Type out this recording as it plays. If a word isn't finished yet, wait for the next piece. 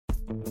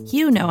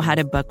You know how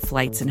to book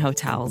flights and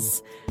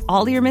hotels.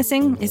 All you're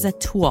missing is a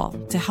tool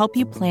to help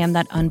you plan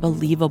that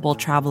unbelievable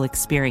travel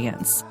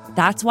experience.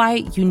 That's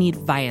why you need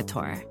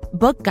Viator.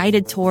 Book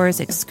guided tours,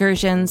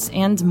 excursions,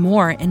 and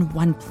more in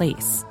one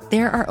place.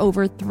 There are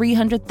over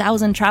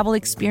 300,000 travel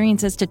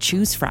experiences to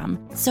choose from,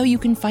 so you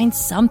can find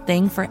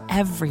something for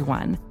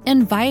everyone.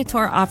 And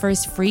Viator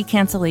offers free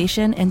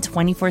cancellation and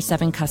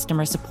 24/7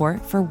 customer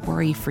support for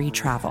worry-free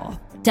travel.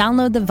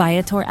 Download the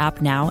Viator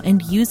app now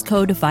and use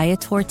code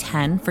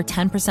Viator10 for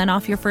 10%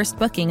 off your first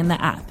booking in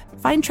the app.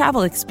 Find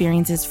travel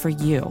experiences for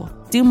you.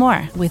 Do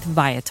more with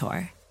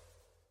Viator.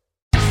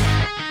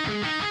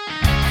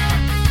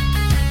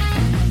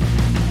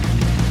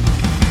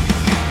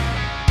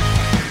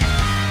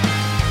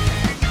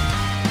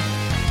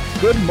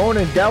 Good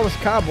morning, Dallas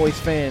Cowboys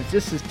fans.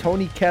 This is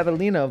Tony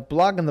Catalina of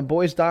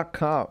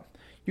bloggingtheboys.com.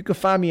 You can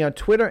find me on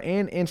Twitter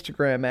and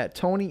Instagram at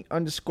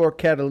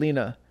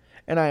Tony_Catalina.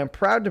 And I am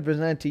proud to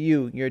present to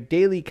you your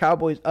daily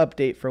Cowboys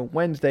update for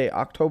Wednesday,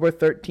 October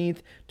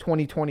 13th,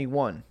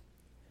 2021.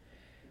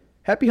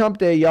 Happy hump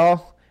day,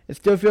 y'all. It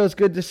still feels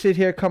good to sit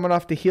here coming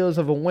off the heels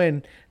of a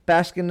win,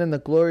 basking in the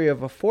glory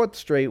of a fourth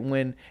straight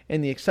win,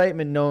 and the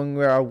excitement knowing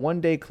we are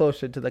one day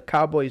closer to the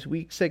Cowboys'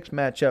 Week 6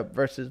 matchup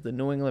versus the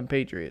New England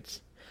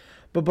Patriots.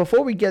 But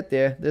before we get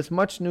there, there's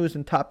much news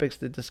and topics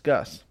to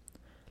discuss.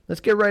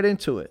 Let's get right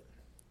into it.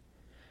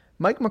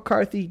 Mike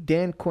McCarthy,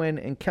 Dan Quinn,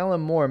 and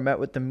Kellen Moore met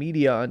with the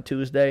media on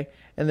Tuesday,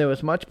 and there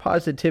was much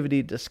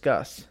positivity to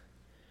discuss.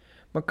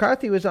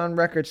 McCarthy was on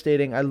record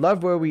stating, "I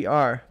love where we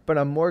are, but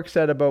I'm more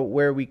excited about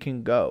where we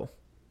can go."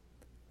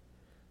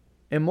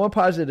 In more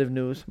positive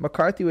news,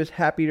 McCarthy was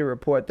happy to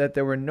report that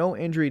there were no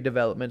injury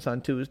developments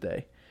on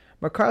Tuesday.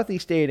 McCarthy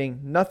stating,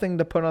 "Nothing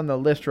to put on the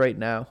list right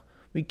now.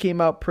 We came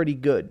out pretty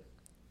good."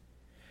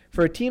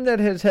 For a team that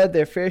has had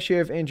their fair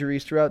share of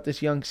injuries throughout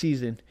this young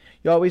season,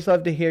 you always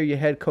love to hear your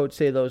head coach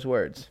say those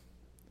words.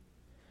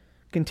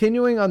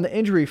 Continuing on the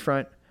injury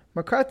front,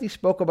 McCarthy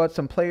spoke about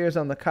some players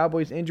on the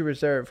Cowboys injury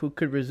reserve who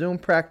could resume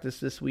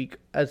practice this week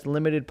as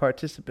limited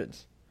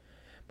participants.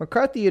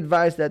 McCarthy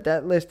advised that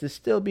that list is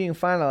still being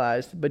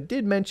finalized, but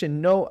did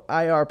mention no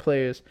IR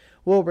players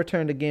will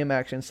return to game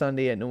action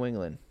Sunday at New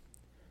England.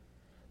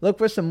 Look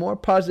for some more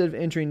positive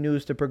injury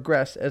news to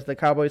progress as the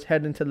Cowboys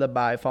head into the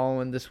bye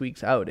following this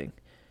week's outing.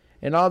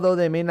 And although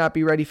they may not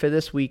be ready for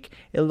this week,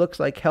 it looks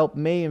like help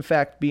may in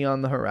fact be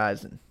on the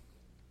horizon.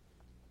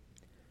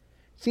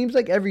 Seems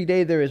like every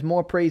day there is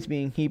more praise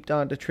being heaped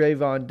onto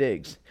Trayvon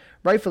Diggs.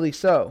 Rightfully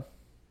so.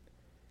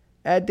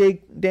 Add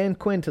Dan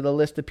Quinn to the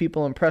list of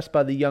people impressed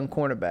by the young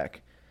cornerback.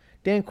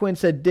 Dan Quinn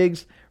said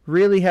Diggs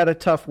really had a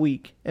tough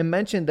week and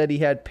mentioned that he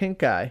had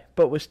pink eye,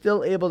 but was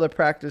still able to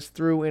practice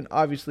through and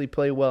obviously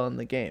play well in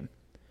the game.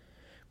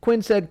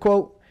 Quinn said,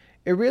 quote,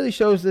 "It really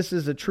shows this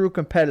is a true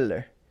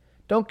competitor.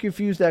 Don't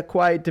confuse that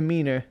quiet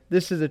demeanor.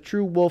 This is a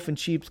true wolf in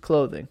sheep's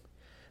clothing.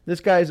 This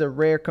guy is a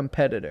rare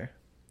competitor."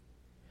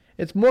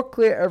 It's more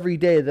clear every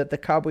day that the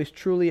Cowboys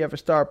truly have a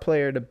star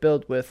player to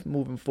build with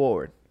moving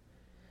forward.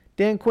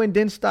 Dan Quinn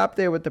didn't stop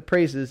there with the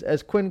praises,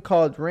 as Quinn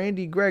called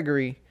Randy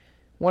Gregory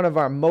one of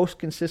our most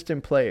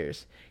consistent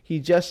players. He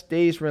just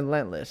stays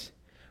relentless.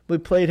 We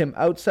played him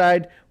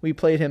outside, we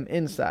played him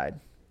inside.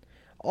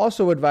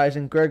 Also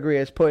advising Gregory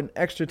has put in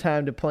extra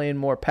time to play in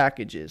more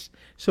packages.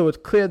 So it's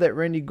clear that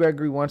Randy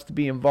Gregory wants to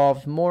be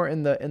involved more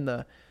in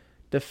the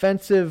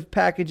defensive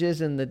packages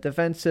and the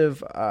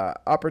defensive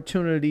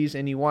opportunities,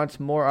 and he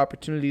wants more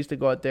opportunities to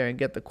go out there and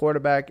get the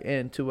quarterback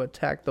and to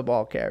attack the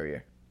ball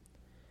carrier.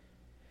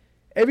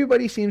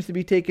 Everybody seems to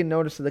be taking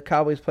notice of the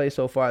Cowboys' play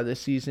so far this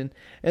season,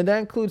 and that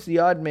includes the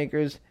odd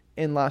makers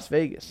in Las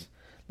Vegas.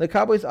 The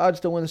Cowboys' odds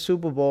to win the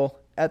Super Bowl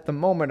at the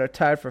moment are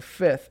tied for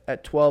 5th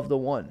at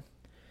 12-1.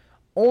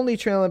 Only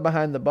trailing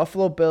behind the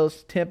Buffalo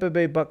Bills, Tampa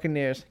Bay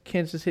Buccaneers,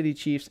 Kansas City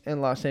Chiefs,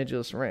 and Los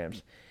Angeles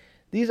Rams.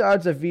 These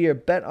odds are via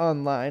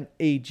BetOnline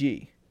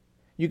AG.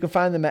 You can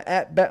find them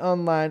at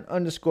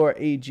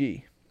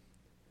BetOnline_AG.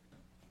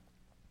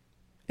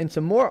 And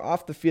some more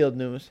off-the-field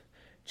news.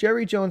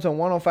 Jerry Jones on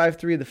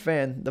 105.3 The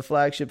Fan, the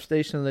flagship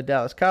station of the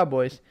Dallas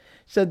Cowboys,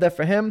 said that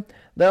for him,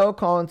 La'el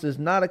Collins is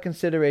not a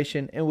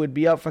consideration and would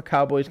be out for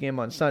Cowboys game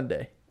on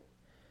Sunday.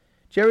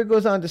 Jerry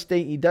goes on to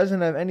state he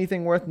doesn't have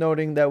anything worth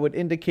noting that would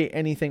indicate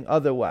anything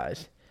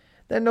otherwise.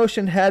 That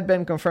notion had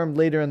been confirmed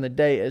later in the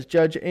day as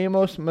Judge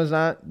Amos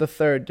Mazant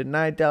III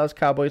denied Dallas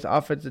Cowboys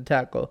offensive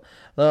tackle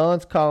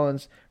La'el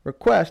Collins'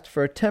 request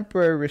for a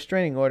temporary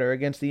restraining order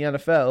against the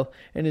NFL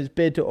in his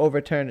bid to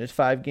overturn his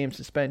 5-game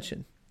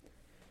suspension.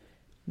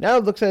 Now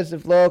it looks as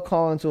if La'el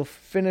Collins will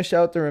finish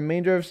out the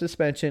remainder of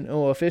suspension and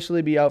will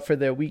officially be out for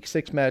their Week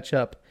 6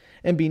 matchup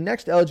and be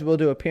next eligible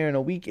to appear in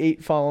a Week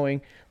 8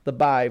 following the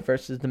bye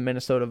versus the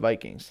Minnesota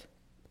Vikings.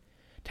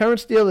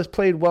 Terrence Steele has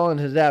played well in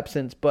his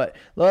absence, but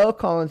La'el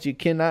Collins, you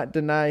cannot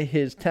deny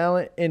his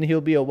talent, and he'll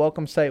be a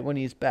welcome sight when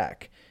he's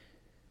back.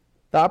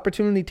 The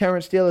opportunity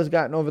Terrence Steele has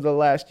gotten over the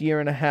last year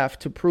and a half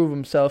to prove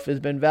himself has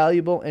been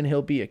valuable, and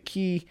he'll be a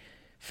key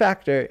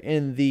factor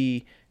in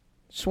the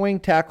swing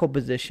tackle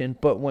position,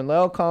 but when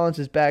La'el Collins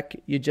is back,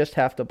 you just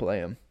have to play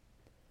him.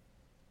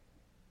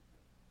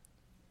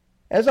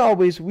 As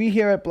always, we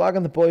here at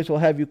Blogging the Boys will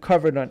have you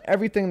covered on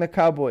everything the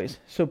Cowboys,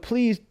 so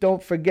please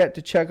don't forget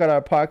to check out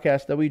our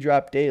podcast that we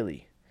drop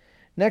daily.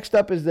 Next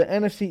up is the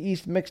NFC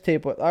East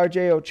mixtape with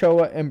RJ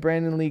Ochoa and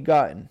Brandon Lee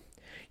Gotton.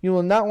 You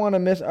will not want to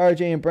miss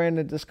RJ and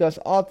Brandon discuss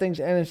all things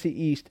NFC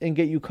East and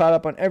get you caught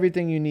up on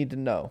everything you need to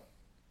know.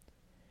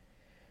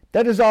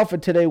 That is all for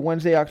today,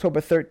 Wednesday,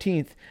 October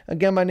 13th.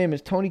 Again, my name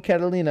is Tony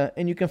Catalina,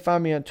 and you can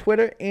find me on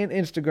Twitter and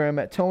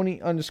Instagram at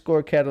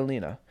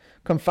Tony_Catalina.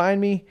 Come find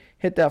me,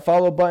 hit that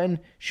follow button,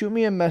 shoot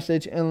me a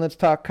message, and let's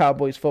talk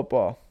Cowboys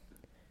football.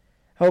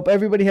 I hope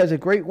everybody has a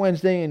great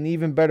Wednesday and an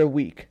even better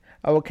week.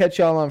 I will catch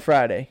y'all on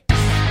Friday.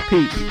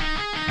 Peace.